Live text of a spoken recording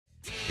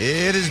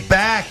It is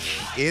back.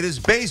 It is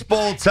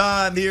baseball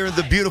time here in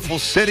the beautiful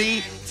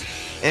city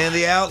and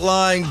the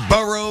outlying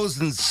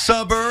boroughs and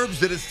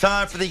suburbs. It is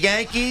time for the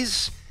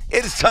Yankees.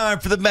 It is time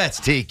for the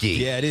Mets, Tiki.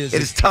 Yeah, it is.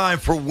 It is time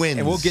for wins.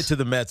 And we'll get to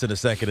the Mets in a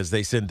second as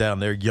they send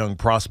down their young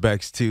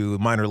prospects to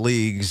minor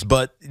leagues.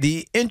 But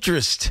the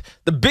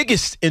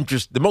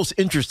most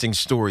interesting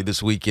story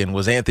this weekend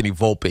was Anthony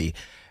Volpe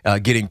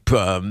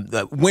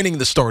winning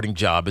the starting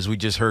job, as we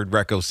just heard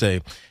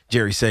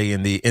Jerry say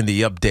in the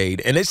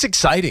update. And it's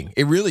exciting.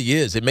 It really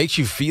is. It makes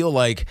you feel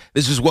like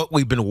this is what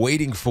we've been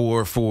waiting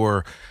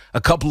for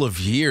a couple of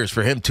years,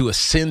 for him to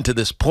ascend to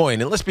this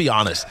point. And let's be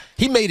honest,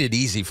 he made it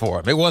easy for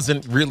him. It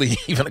wasn't really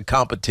even a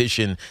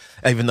competition,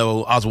 even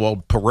though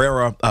Oswald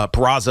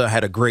Peraza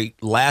had a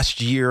great last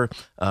year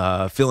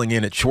filling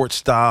in at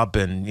shortstop.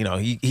 And,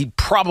 he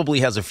probably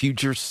has a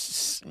future,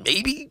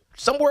 maybe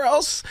somewhere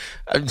else.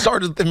 It's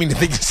hard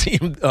to see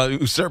him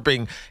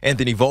usurping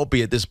Anthony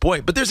Volpe at this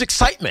point. But there's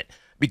excitement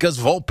because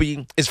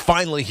Volpe is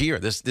finally here.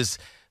 This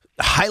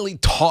highly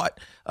sought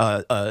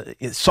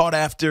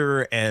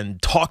after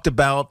and talked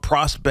about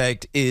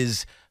prospect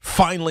is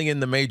finally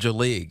in the major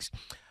leagues.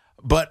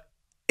 But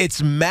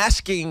it's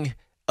masking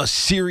a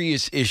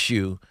serious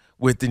issue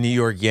with the New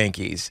York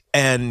Yankees.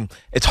 And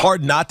it's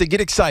hard not to get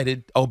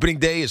excited. Opening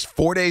day is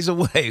 4 days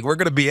away. We're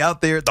going to be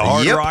out there at the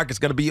Hard Rock. It's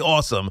going to be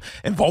awesome.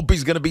 And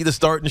Volpe's going to be the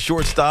starting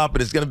shortstop,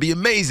 and it's going to be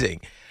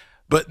amazing.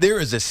 But there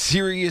is a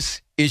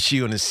serious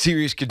issue and a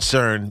serious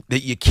concern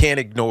that you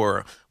can't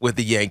ignore with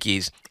the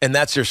Yankees, and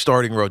that's their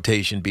starting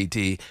rotation,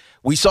 BT.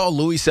 We saw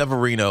Luis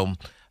Severino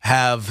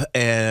have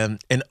an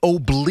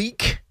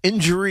oblique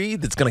injury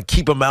that's going to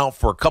keep him out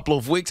for a couple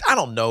of weeks. I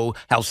don't know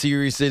how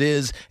serious it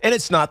is, and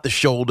it's not the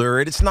shoulder,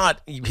 and it's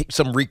not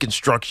some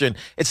reconstruction.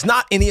 It's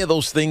not any of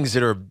those things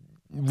that are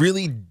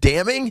really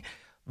damning,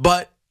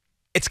 but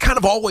it's kind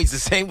of always the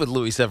same with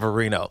Luis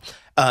Severino.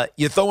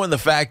 You throw in the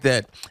fact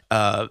that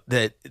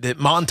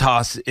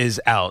Montas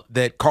is out,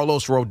 that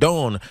Carlos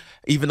Rodon,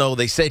 even though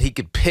they said he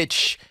could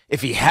pitch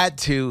if he had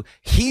to,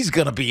 he's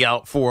going to be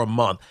out for a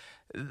month.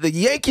 The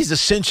Yankees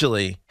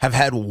essentially have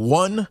had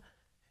one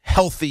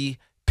healthy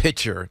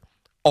pitcher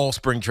all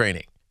spring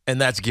training,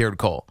 and that's Garrett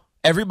Cole.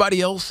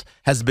 Everybody else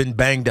has been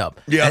banged up.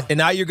 Yeah. And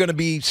now you're going to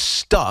be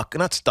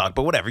not stuck,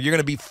 but whatever. You're going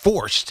to be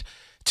forced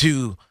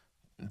to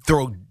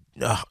throw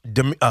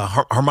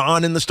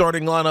Herman in the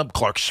starting lineup.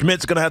 Clark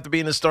Schmidt's going to have to be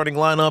in the starting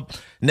lineup.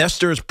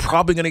 Nestor is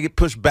probably going to get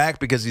pushed back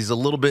because he's a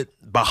little bit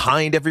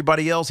behind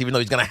everybody else, even though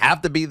he's going to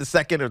have to be the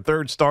second or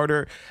third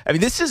starter. I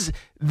mean, this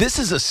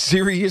is a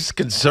serious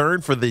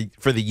concern for the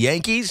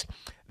Yankees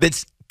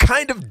that's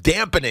kind of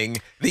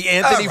dampening the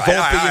Anthony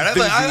Volpe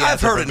enthusiasm.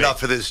 I've heard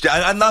enough of this.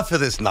 Enough of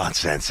this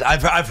nonsense.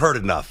 I've heard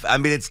enough. I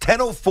mean, it's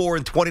 10:04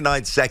 and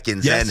 29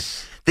 seconds, yes.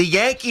 And the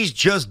Yankees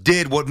just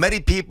did what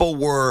many people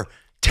were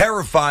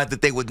terrified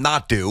that they would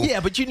not do. Yeah,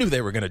 but you knew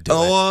they were going to do it.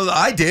 Well,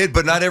 I did,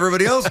 but not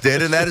everybody else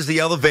did, and that is the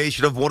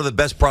elevation of one of the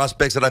best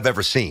prospects that I've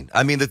ever seen.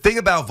 I mean, the thing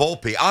about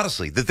Volpe,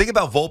 honestly,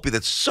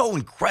 that's so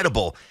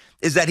incredible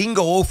is that he can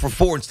go 0 for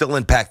 4 and still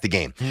impact the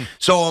game.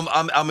 So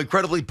I'm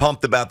incredibly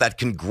pumped about that.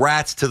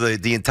 Congrats to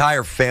the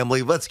entire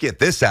family. Let's get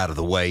this out of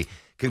the way.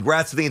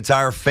 Congrats to the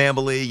entire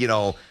family,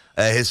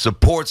 his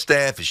support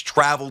staff, his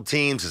travel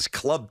teams, his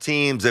club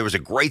teams. There was a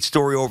great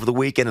story over the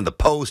weekend in the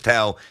Post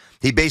how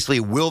he basically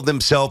willed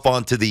himself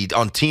on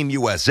Team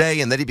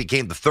USA, and then he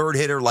became the third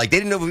hitter. Like, they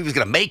didn't know if he was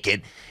going to make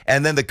it.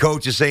 And then the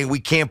coach is saying, we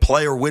can't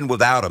play or win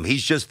without him.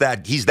 He's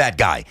that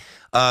guy.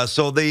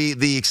 So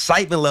the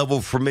excitement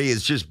level for me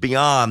is just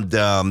beyond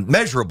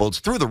measurable. It's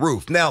through the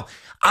roof. Now,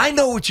 I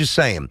know what you're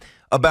saying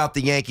about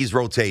the Yankees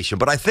rotation,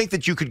 but I think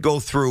that you could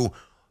go through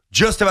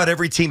just about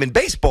every team in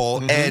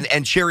baseball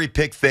and cherry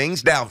pick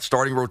things. Now,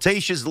 starting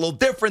rotation is a little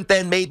different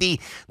than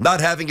maybe not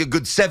having a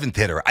good seventh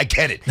hitter. I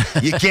get it.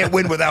 You can't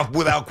win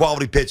without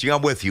quality pitching.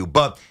 I'm with you.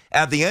 But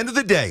at the end of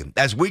the day,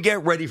 as we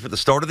get ready for the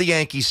start of the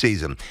Yankee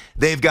season,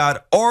 they've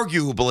got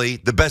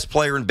arguably the best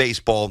player in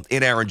baseball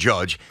in Aaron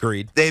Judge.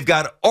 Agreed. They've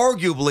got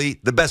arguably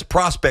the best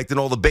prospect in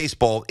all the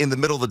baseball in the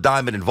middle of the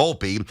diamond in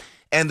Volpe.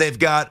 And they've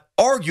got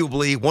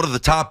arguably one of the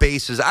top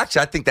aces.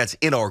 Actually, I think that's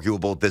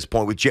inarguable at this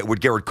point with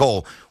Garrett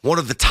Cole. One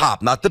of the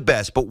top, not the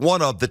best, but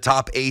one of the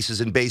top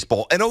aces in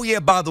baseball. And, oh, yeah,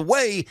 by the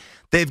way,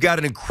 they've got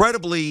an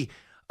incredibly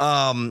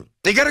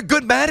they got a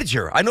good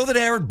manager. I know that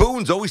Aaron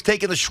Boone's always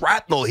taking the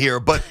shrapnel here,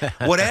 but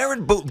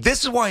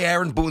this is why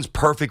Aaron Boone's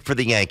perfect for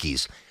the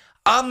Yankees.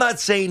 I'm not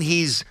saying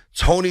he's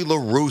Tony La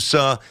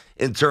Russa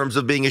in terms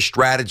of being a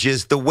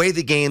strategist. The way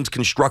the game's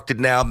constructed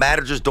now,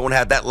 managers don't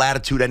have that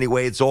latitude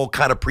anyway. It's all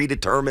kind of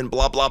predetermined,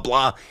 blah, blah,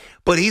 blah.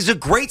 But he's a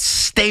great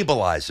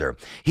stabilizer.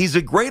 He's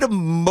a great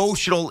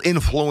emotional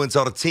influence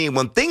on a team.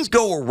 When things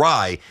go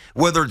awry,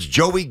 whether it's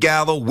Joey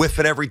Gallo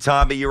whiffing every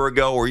time a year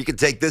ago, or you can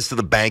take this to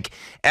the bank,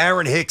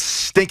 Aaron Hicks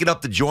stinking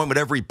up the joint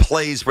whenever he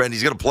plays, and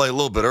he's going to play a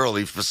little bit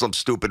early for some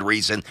stupid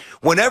reason.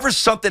 Whenever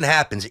something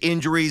happens,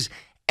 injuries,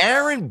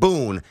 Aaron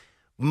Boone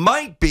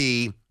might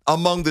be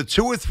among the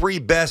 2 or 3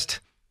 best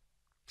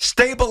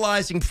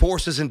stabilizing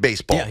forces in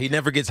baseball. Yeah, he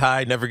never gets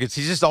high, he's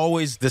just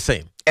always the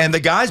same. And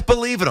the guys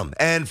believe in him.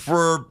 And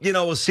for,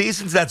 a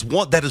season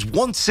that is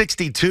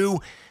 162,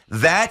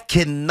 that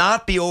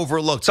cannot be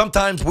overlooked.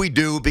 Sometimes we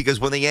do,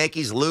 because when the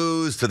Yankees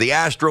lose to the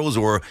Astros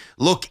or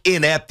look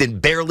inept and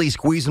barely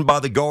squeezing by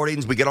the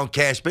Guardians, we get on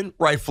Cashman,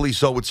 rightfully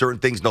so with certain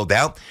things, no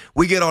doubt.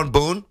 We get on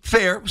Boone,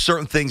 fair,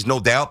 certain things,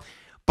 no doubt.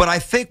 But I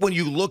think when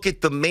you look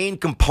at the main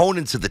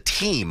components of the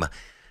team,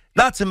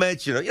 not to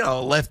mention,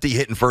 lefty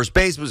hitting first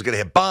baseman who's going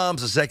to hit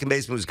bombs, the second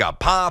baseman who's got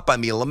pop. I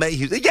mean,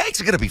 LeMahieu, the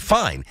Yankees are going to be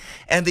fine.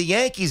 And the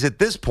Yankees at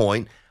this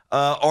point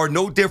are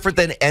no different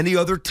than any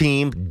other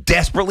team,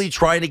 desperately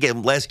trying to get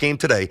last game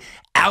today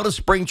out of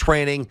spring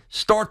training,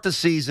 start the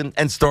season,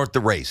 and start the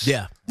race.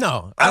 Yeah.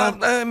 No,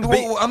 I'm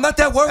not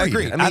that worried.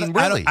 Agreed. I mean,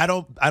 really. I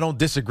don't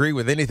disagree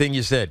with anything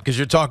you said, because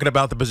you're talking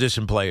about the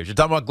position players. You're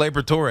talking about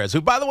Gleyber Torres, who,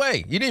 by the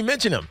way, you didn't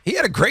mention him. He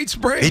had a great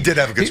spring. He did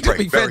have a good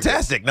spring. He's going to be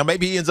fantastic. Now,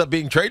 maybe he ends up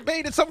being trade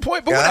bait at some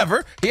point, but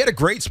whatever. He had a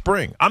great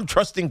spring. I'm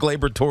trusting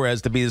Gleyber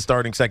Torres to be the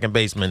starting second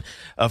baseman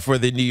for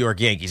the New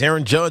York Yankees.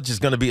 Aaron Judge is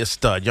going to be a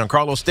stud.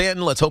 Giancarlo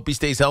Stanton, let's hope he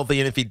stays healthy,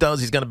 and if he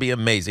does, he's going to be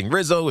amazing.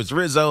 Rizzo is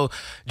Rizzo.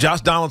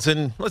 Josh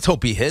Donaldson, let's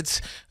hope he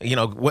hits.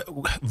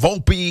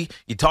 Volpe,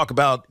 you talk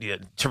about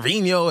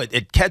Trevino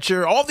at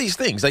catcher, all these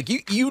things. Like,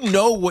 you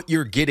know what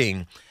you're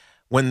getting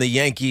when the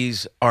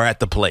Yankees are at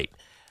the plate.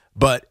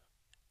 But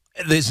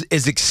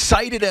as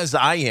excited as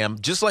I am,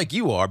 just like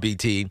you are,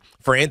 BT,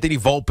 for Anthony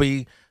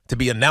Volpe to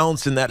be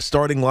announced in that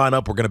starting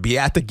lineup. We're going to be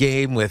at the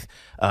game with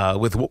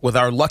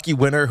our lucky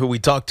winner who we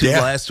talked to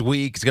last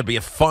week. It's going to be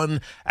a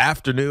fun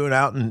afternoon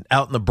out in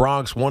the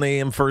Bronx. 1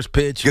 a.m. first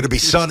pitch. It's going to be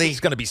sunny.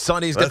 It's going to be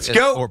sunny. Let's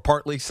go. Or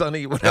partly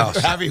sunny, whatever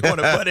however you want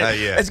to put it.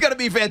 Yeah. It's going to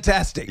be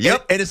fantastic.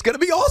 Yep. And it's going to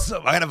be awesome.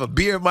 I'm going to have a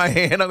beer in my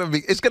hand.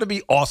 It's going to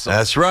be awesome.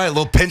 That's right. A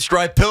little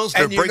pinstripe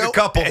Pilsner. Bring a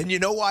couple. And you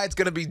know why it's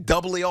going to be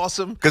doubly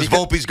awesome? Because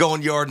Volpe's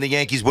going yard and the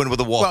Yankees win with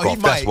a walk-off. Well,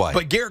 That's why.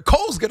 But Garrett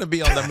Cole's going to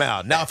be on the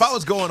mound. Now, if I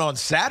was going on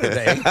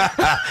Saturday,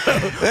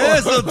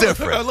 it's a little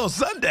different. A little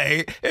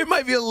Sunday, it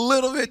might be a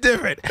little bit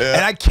different. Yeah.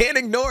 And I can't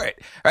ignore it.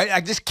 Right?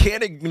 I just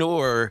can't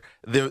ignore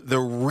the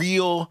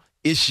real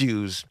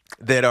issues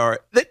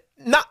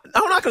I'm not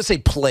going to say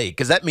plague,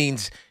 because that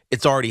means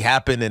it's already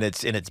happened and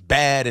it's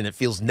bad and it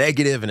feels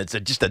negative and it's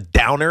just a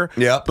downer,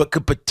 but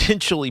could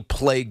potentially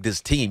plague this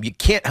team. You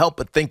can't help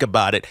but think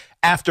about it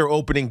after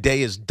opening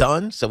day is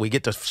done. So we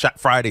get to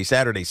Friday,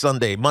 Saturday,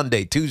 Sunday,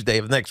 Monday, Tuesday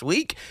of next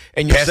week.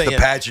 And you're saying, the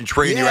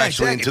pageantry, you're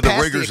actually into the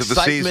rigors of the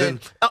season.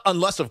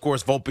 Unless, of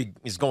course, Volpe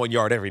is going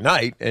yard every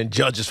night and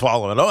Judge is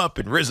following up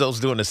and Rizzo's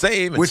doing the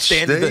same. And which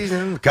they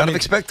kind of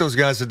expect those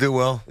guys to do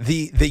well.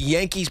 The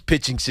Yankees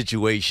pitching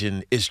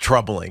situation is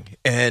troubling.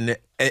 And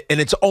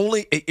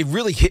it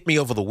really hit me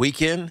over the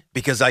weekend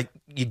because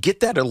you get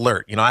that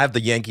alert. I have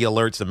the Yankee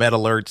alerts, the Met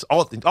alerts,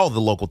 all the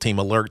local team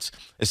alerts.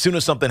 As soon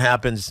as something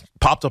happens,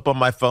 popped up on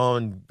my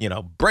phone,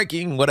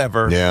 breaking,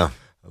 whatever. Yeah.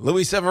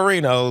 Luis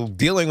Severino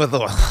dealing with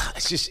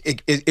it's just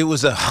it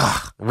was a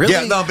really.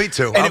 Yeah, no, me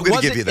too. I'm going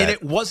to give you that. And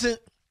it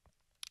wasn't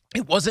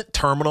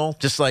terminal,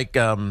 just like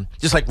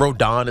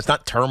Rodon. It's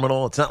not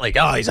terminal. It's not like,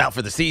 he's out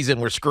for the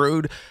season, we're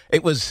screwed.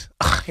 It was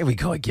here we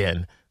go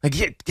again. Like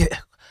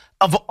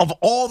Of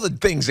all the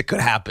things that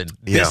could happen,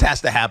 this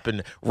has to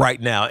happen right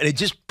now. And it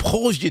just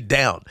pulls you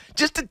down.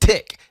 Just a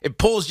tick. It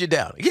pulls you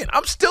down. Again,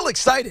 I'm still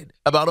excited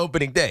about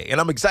opening day.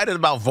 And I'm excited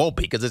about Volpe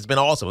because it's been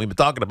awesome. We've been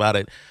talking about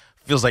it,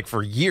 feels like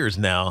for years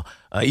now.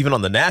 Even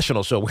on the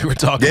national show, we were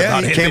talking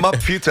about it. Yeah, he came up a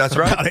few times,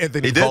 right? About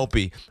Anthony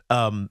Volpe.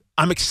 I'm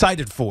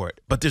excited for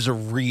it. But there's a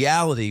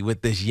reality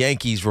with this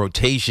Yankees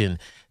rotation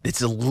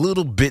it's a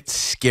little bit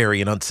scary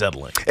and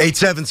unsettling.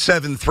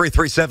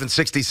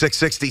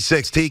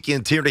 877-337-6666. Tiki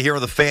and Tierney here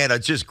on the Fan.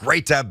 It's just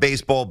great to have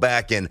baseball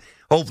back, and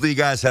hopefully you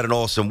guys had an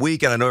awesome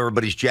weekend. I know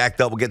everybody's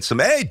jacked up. We'll get some.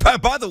 Hey,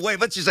 by the way,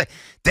 let's just say,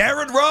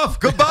 Darren Ruff,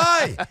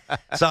 goodbye.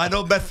 So I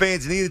know Met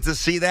fans needed to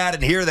see that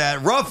and hear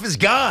that. Ruff is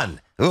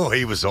gone. Oh,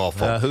 he was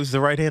awful. Who's the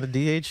right-handed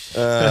DH?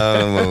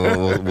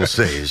 We'll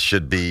see. It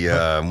should be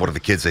one of the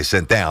kids they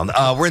sent down.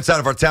 We're inside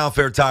of our Town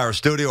Fair Tire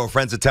studio. Our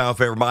friends at Town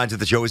Fair remind you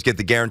that you always get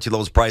the guaranteed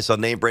lowest price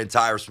on name brand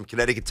tires from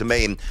Connecticut to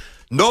Maine.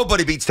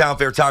 Nobody beats Town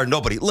Fair Tire.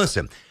 Nobody.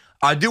 Listen,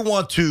 I do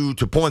want to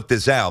point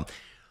this out.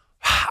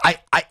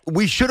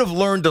 We should have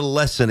learned a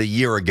lesson a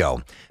year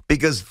ago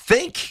because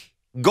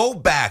go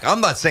back. I'm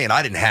not saying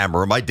I didn't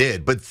hammer him. I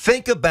did. But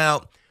think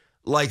about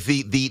like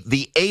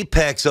the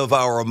apex of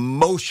our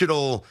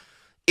emotional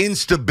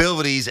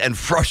instabilities and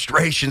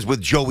frustrations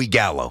with Joey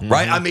Gallo,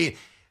 right? I mean,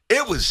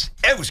 it was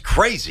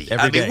crazy.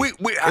 We were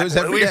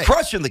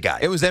crushing the guy.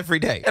 It was every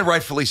day. And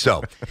rightfully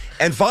so.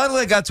 And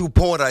finally I got to a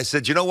point I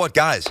said, you know what,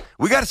 guys?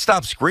 We got to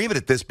stop screaming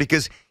at this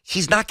because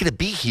he's not going to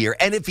be here.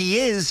 And if he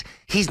is,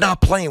 he's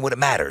not playing when it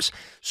matters.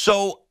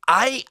 So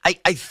I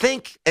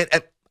think, and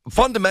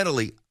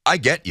fundamentally, I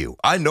get you.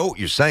 I know what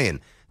you're saying.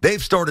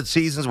 They've started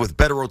seasons with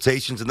better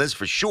rotations than this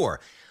for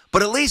sure.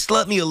 But at least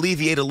let me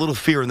alleviate a little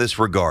fear in this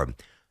regard.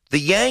 The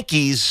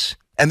Yankees,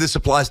 and this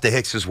applies to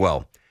Hicks as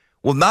well,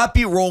 will not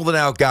be rolling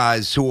out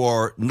guys who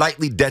are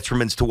nightly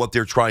detriments to what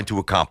they're trying to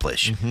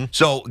accomplish.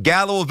 So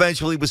Gallo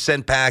eventually was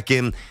sent back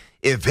in.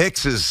 if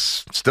Hicks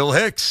is still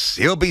Hicks,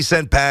 he'll be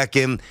sent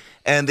packing,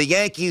 and the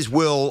Yankees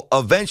will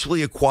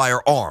eventually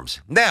acquire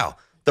arms. Now,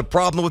 the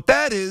problem with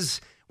that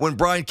is when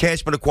Brian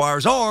Cashman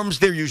acquires arms,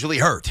 they're usually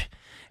hurt.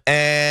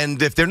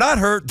 And if they're not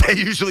hurt, they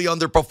usually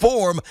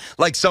underperform,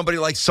 like somebody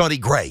like Sonny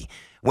Gray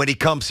when he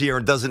comes here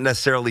and doesn't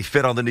necessarily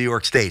fit on the New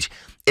York stage.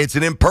 It's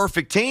an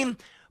imperfect team,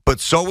 but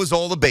so is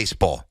all the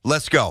baseball.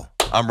 Let's go.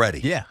 I'm ready.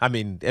 Yeah, I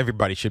mean,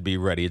 everybody should be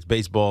ready. It's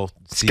baseball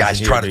season. Guys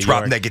here trying in to New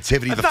drop York.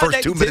 negativity the It's first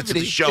not 2 minutes of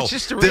the negativity. show. It's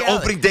just the The reality.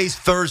 opening day's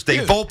Thursday.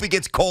 Dude. Volpe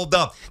gets called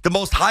up. The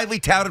most highly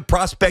touted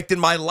prospect in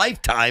my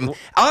lifetime,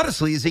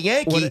 honestly, is a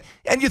Yankee,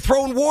 and you're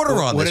throwing water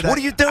on this. What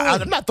are you doing?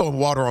 I'm not throwing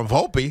water on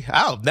Volpe.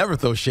 I'll never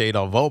throw shade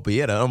on Volpe. He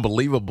had an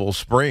unbelievable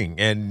spring,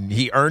 and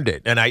he earned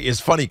it. And it's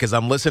funny because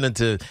I'm listening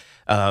to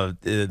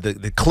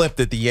the clip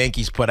that the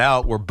Yankees put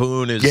out where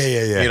Boone is,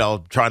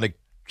 trying to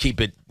keep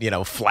it,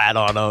 flat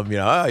on him.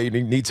 You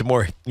need some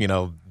more,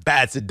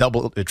 bats at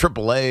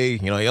triple A.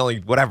 He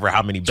only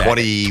how many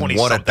bats?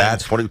 21 at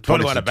bats,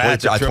 21 at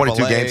bats,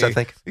 22 games, I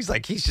think.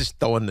 He's just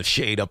throwing the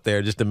shade up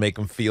there just to make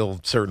him feel a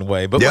certain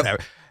way. But whatever.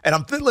 And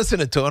I'm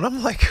listening to it, and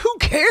I'm like, who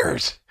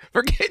cares?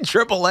 Forget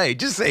triple A.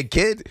 Just say,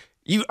 kid,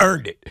 you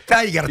earned it. Now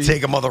you got to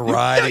take him on the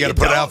ride. You got to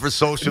put it out for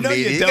social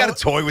media. You got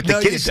to toy with the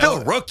kid. He's still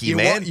a rookie,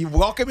 man. You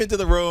walk him into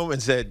the room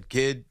and said,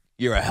 kid,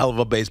 you're a hell of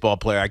a baseball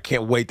player. I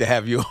can't wait to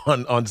have you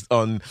on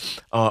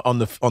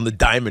the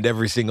diamond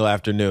every single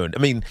afternoon. I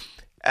mean,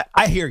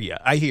 I hear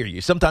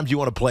you. Sometimes you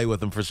want to play with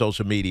them for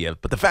social media,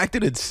 but the fact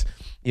that it's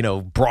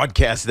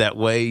broadcast that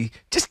way,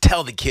 just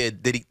tell the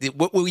kid that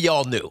what we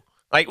all knew.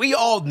 Like, we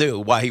all knew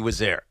why he was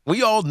there.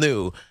 We all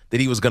knew that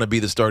he was going to be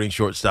the starting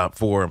shortstop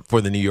for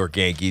the New York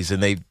Yankees,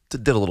 and they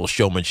did a little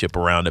showmanship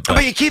around it.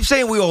 But you keep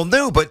saying we all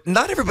knew, but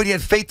not everybody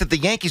had faith that the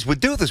Yankees would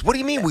do this. What do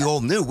you mean we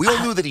all knew? We all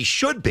knew that he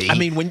should be. I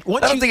mean, I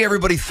don't think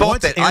everybody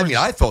thought that.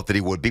 I thought that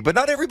he would be, but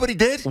not everybody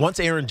did. Once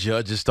Aaron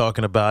Judge is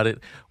talking about it.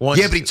 But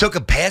he took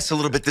a pass a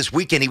little bit this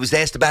weekend. He was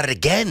asked about it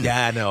again.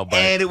 Yeah, I know. But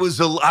and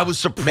I was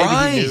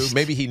surprised.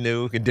 Maybe he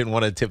knew and didn't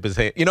want to tip his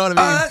hand. You know what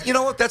I mean? You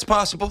know what? That's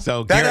possible.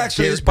 So that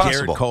actually is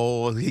possible. Garrett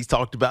Cole, he's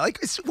talked about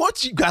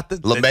once you got the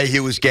LeMahieu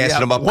was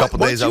gassing him up a couple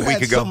days, a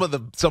week ago.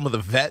 Some of the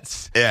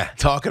vets, yeah,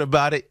 talking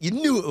about it. You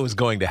knew it was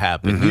going to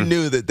happen. Mm-hmm. You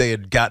knew that they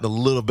had gotten a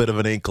little bit of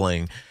an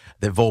inkling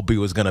that Volpe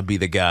was going to be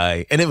the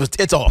guy, and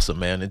it's awesome,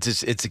 man.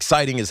 It's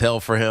exciting as hell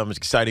for him. It's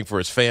exciting for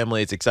his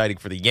family. It's exciting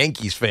for the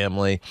Yankees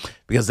family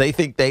because they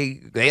think they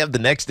have the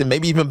next and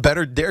maybe even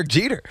better Derek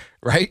Jeter,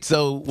 right?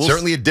 So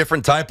certainly a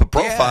different type of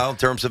profile in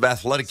terms of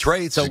athletic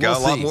traits. So he's got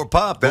a lot more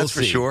pop, that's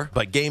for sure.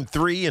 But game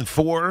 3 and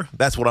 4,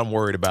 that's what I'm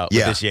worried about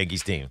with this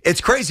Yankees team.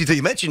 It's crazy till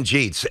you mentioned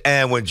Jeets,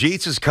 and when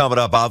Jeets is coming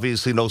up,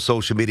 obviously no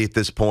social media at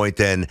this point,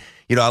 and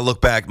I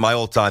look back, my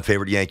all-time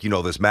favorite Yankee,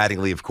 this,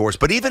 Mattingly, of course,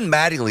 but even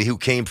Mattingly, who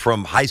came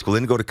from high school,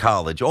 didn't go to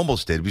college,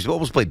 almost did. He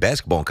almost played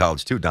basketball in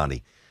college too,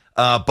 Donnie.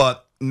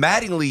 But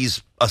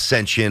Mattingly's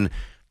ascension,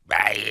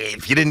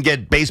 if you didn't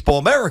get Baseball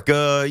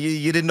America,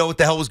 you didn't know what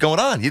the hell was going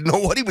on. You didn't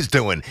know what he was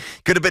doing.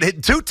 Could have been hitting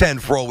 210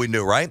 for all we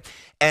knew, right?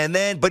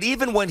 But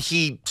even when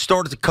he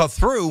started to cut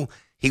through,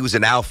 he was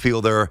an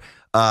outfielder.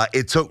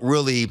 It took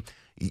really,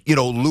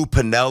 Lou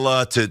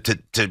Piniella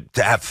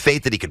to have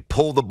faith that he could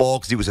pull the ball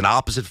because he was an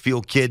opposite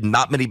field kid.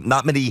 Not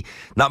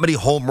many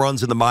home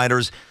runs in the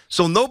minors.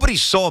 So nobody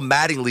saw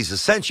Mattingly's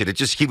ascension.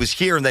 He was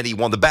here, and then he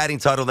won the batting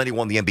title, then he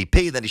won the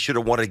MVP, then he should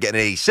have won it again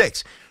in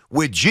 '86.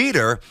 With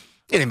Jeter,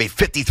 he made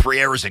 53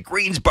 errors at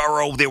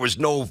Greensboro. There was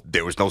no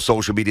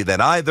social media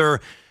then either.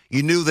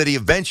 You knew that he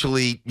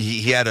eventually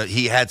he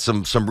had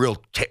some real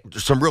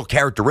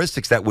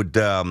characteristics that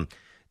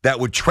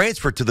would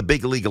transfer to the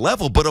big league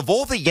level. But of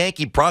all the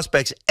Yankee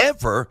prospects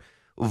ever,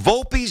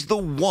 Volpe's the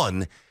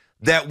one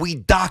that we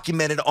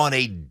documented on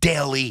a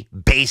daily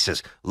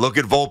basis. Look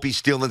at Volpe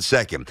stealing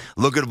second.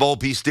 Look at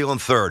Volpe stealing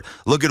third.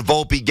 Look at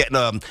Volpe getting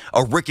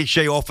a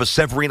ricochet off of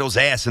Severino's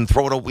ass and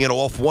throwing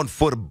off 1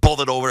 foot, a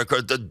bullet over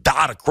the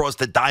dot across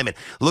the diamond.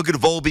 Look at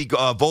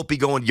Volpe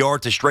going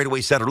yard to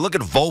straightaway center. Look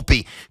at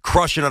Volpe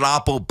crushing an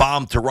oppo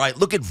bomb to right.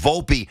 Look at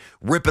Volpe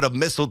ripping a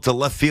missile to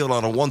left field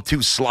on a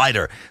 1-2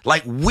 slider.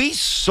 Like, we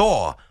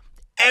saw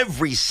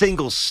every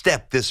single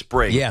step this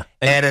spring. Yeah.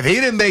 And if he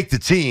didn't make the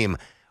team,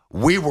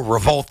 we were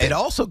revolted. It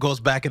also goes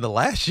back into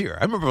last year.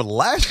 I remember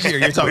last year,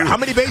 you're talking how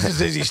many bases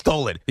has he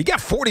stolen? He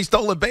got 40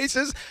 stolen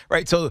bases,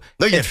 right? So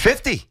no, you had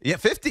 50. Yeah,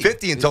 50.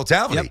 50 in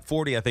totality. Yep,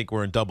 40 I think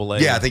were in Double A.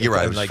 Yeah, I think you're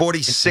right. It was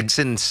 46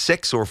 and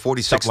 6 or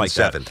 46 and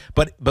 7.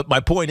 But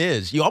my point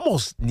is, you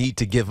almost need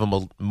to give him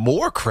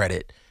more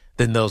credit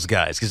than those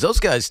guys because those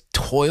guys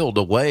toiled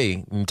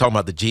away. You're talking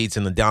about the Jeets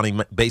and the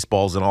Downing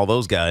baseballs and all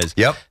those guys.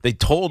 Yep. They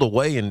toiled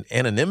away in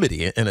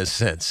anonymity in a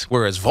sense,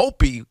 whereas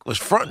Volpe was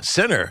front and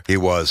center. He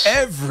was.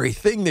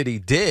 Everything that he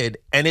did,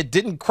 and it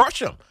didn't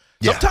crush him.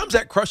 Sometimes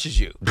that crushes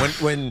you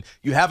when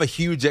you have a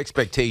huge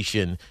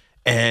expectation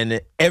and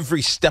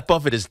every step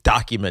of it is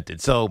documented.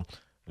 So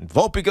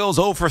Volpe goes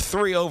 0 for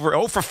 3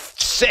 0 for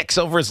 6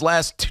 over his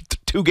last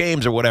two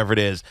games or whatever it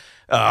is.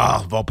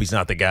 Volpe's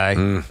not the guy.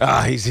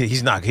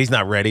 He's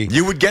not ready.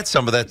 You would get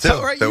some of that too.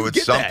 So, right,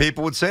 Some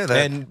people would say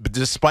that. And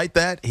despite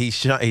that, he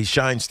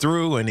shines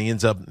through, and he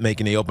ends up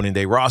making the opening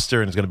day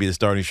roster, and is going to be the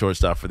starting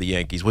shortstop for the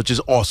Yankees, which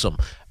is awesome.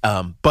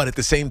 But at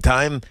the same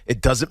time,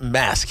 it doesn't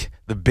mask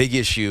the big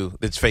issue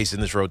that's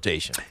facing this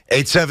rotation.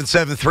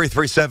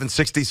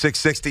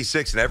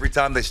 877-337-6666. And every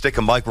time they stick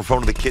a microphone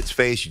to the kid's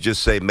face, you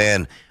just say,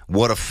 man,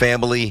 what a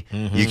family.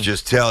 Mm-hmm. You can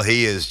just tell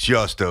he is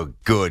just a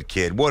good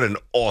kid. What an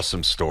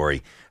awesome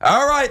story.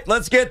 All right,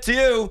 let's get to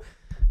you.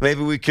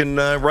 Maybe we can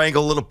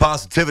wrangle a little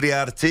positivity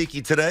out of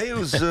Tiki today,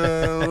 who's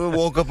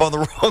woke up on the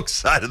wrong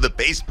side of the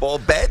baseball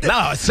bed.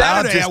 No,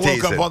 Saturday I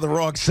woke up on the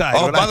wrong side.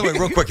 Oh, by the way,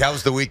 real quick, how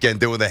was the weekend?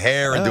 Doing the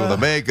hair and doing the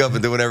makeup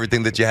and doing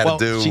everything that you had to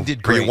do? She did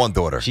for great. your one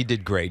daughter. She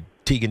did great.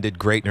 Tegan did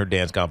great in her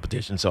dance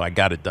competition, so I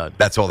got it done.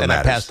 That's all that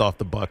matters. And I passed off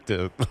the buck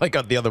to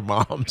the other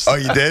moms. Oh,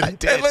 you did? I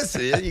did. Hey,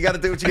 listen, you got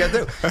to do what you got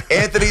to do.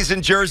 Anthony's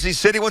in Jersey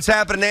City. What's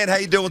happening, Ant? How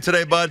you doing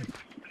today, bud?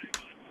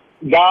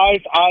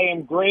 Guys, I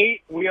am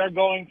great. We are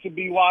going to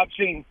be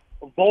watching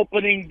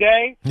Volpe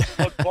Day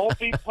with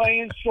Volpe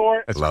playing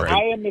short. That's great.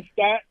 I am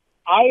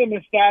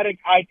ecstatic.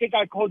 I think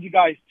I called you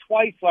guys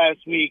twice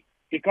last week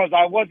because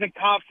I wasn't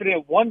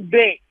confident one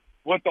bit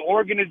with the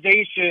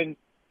organization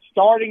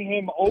starting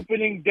him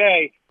opening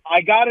day.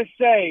 I got to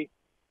say,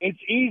 it's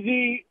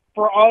easy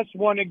for us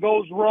when it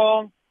goes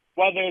wrong,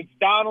 whether it's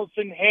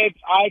Donaldson hits,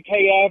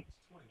 IKF,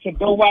 to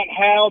go at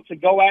Hal, to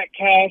go at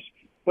Cash.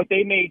 But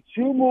they made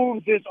two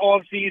moves this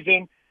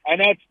offseason, and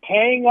that's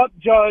paying up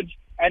Judge,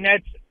 and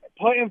that's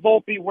putting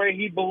Volpe where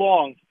he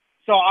belongs.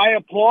 So I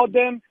applaud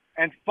them,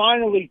 and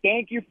finally,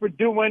 thank you for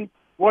doing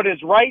what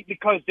is right,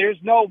 because there's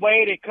no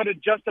way they could have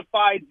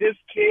justified this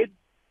kid,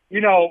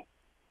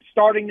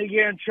 starting the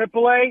year in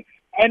AAA.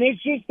 And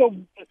it's just the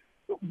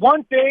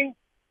one thing,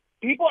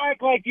 people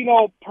act like,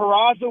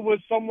 Peraza was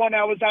someone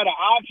that was out of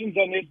options,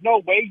 and there's no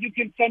way you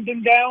can send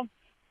him down.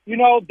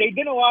 They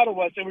didn't allow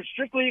to us. It was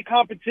strictly a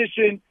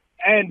competition.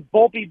 And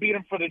Volpe beat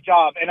him for the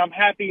job, and I'm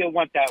happy it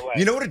went that way.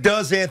 You know what it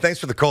does, Ann? Thanks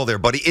for the call there,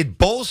 buddy. It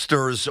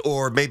bolsters,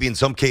 or maybe in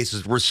some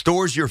cases,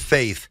 restores your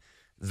faith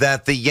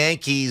that the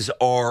Yankees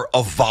are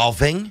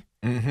evolving,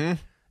 and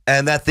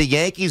that the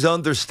Yankees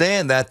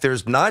understand that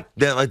there's not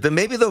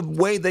maybe the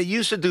way they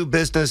used to do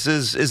business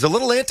is a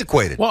little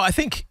antiquated. Well, I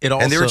think it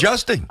also, and they're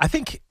adjusting. I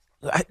think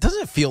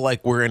doesn't it feel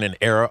like we're in an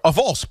era of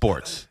all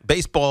sports,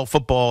 baseball,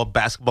 football,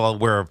 basketball,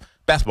 where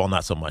basketball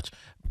not so much,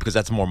 because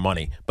that's more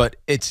money, but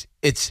it's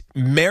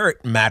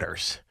merit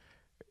matters.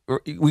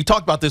 We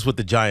talked about this with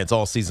the Giants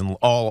all season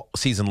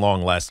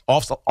long, last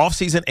off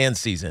season and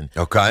season.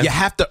 Okay, you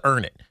have to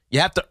earn it.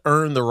 You have to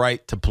earn the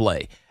right to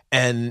play,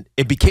 and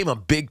it became a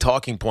big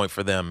talking point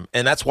for them,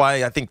 and that's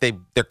why I think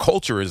their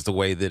culture is the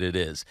way that it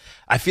is.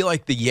 I feel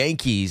like the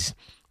Yankees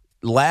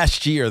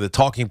last year, the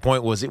talking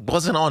point was it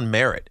wasn't on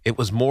merit; it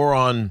was more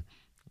on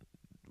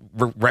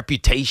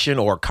reputation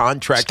or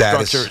contract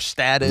structure,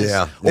 status,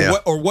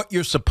 or what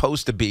you're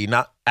supposed to be,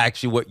 not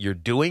actually what you're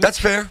doing. That's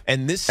fair,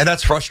 and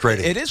that's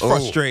frustrating. It is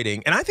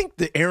frustrating, and I think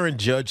the Aaron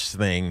Judge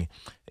thing,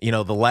 the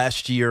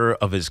last year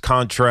of his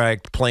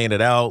contract, playing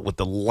it out with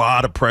a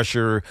lot of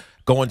pressure,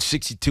 going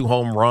 62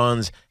 home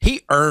runs, he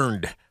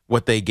earned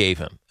what they gave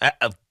him,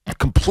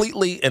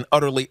 completely and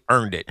utterly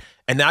earned it,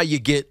 and now you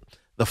get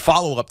the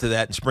follow-up to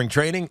that in spring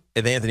training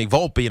with Anthony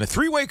Volpe in a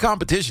three-way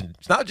competition.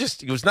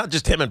 It was not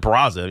just him and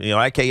Peraza.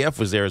 IKF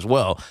was there as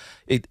well.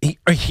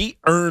 He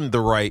earned the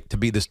right to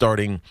be the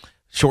starting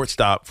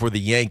shortstop for the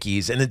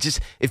Yankees, and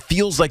it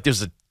feels like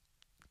there's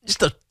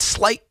just a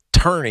slight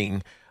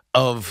turning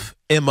of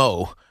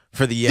MO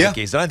for the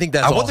Yankees, and I think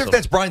that's awesome. I wonder if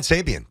that's Brian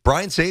Sabian.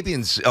 Brian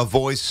Sabian's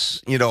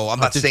voice, I'm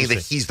not saying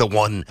that he's the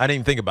one. I didn't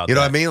even think about that. You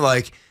know what I mean?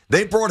 Like,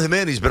 they brought him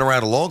in. He's been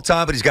around a long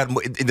time, but he's got –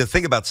 the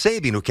thing about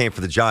Sabian, who came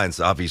for the Giants,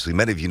 obviously,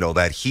 many of you know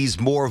that,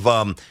 he's more of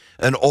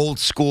an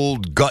old-school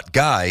gut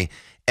guy.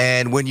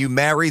 And when you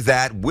marry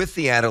that with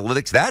the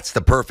analytics, that's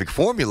the perfect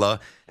formula.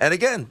 And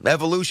again,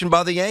 evolution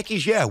by the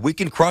Yankees, we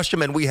can crush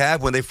them, and we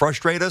have when they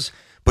frustrate us,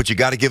 but you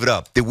got to give it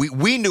up.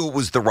 We knew it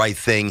was the right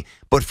thing,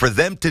 but for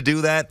them to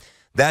do that,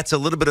 that's a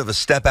little bit of a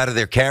step out of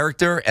their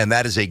character, and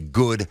that is a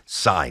good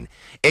sign.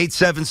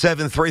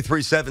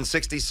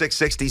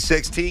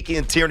 877-337-6666. Tiki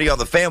and Tierney on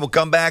the Fan. We'll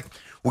come back.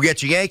 We'll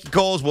get you Yankee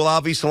calls. We'll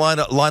obviously line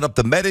up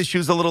the Met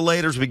issues a little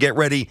later as we get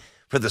ready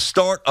for the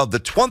start of the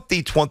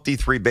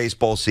 2023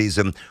 baseball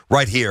season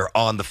right here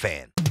on the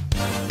Fan.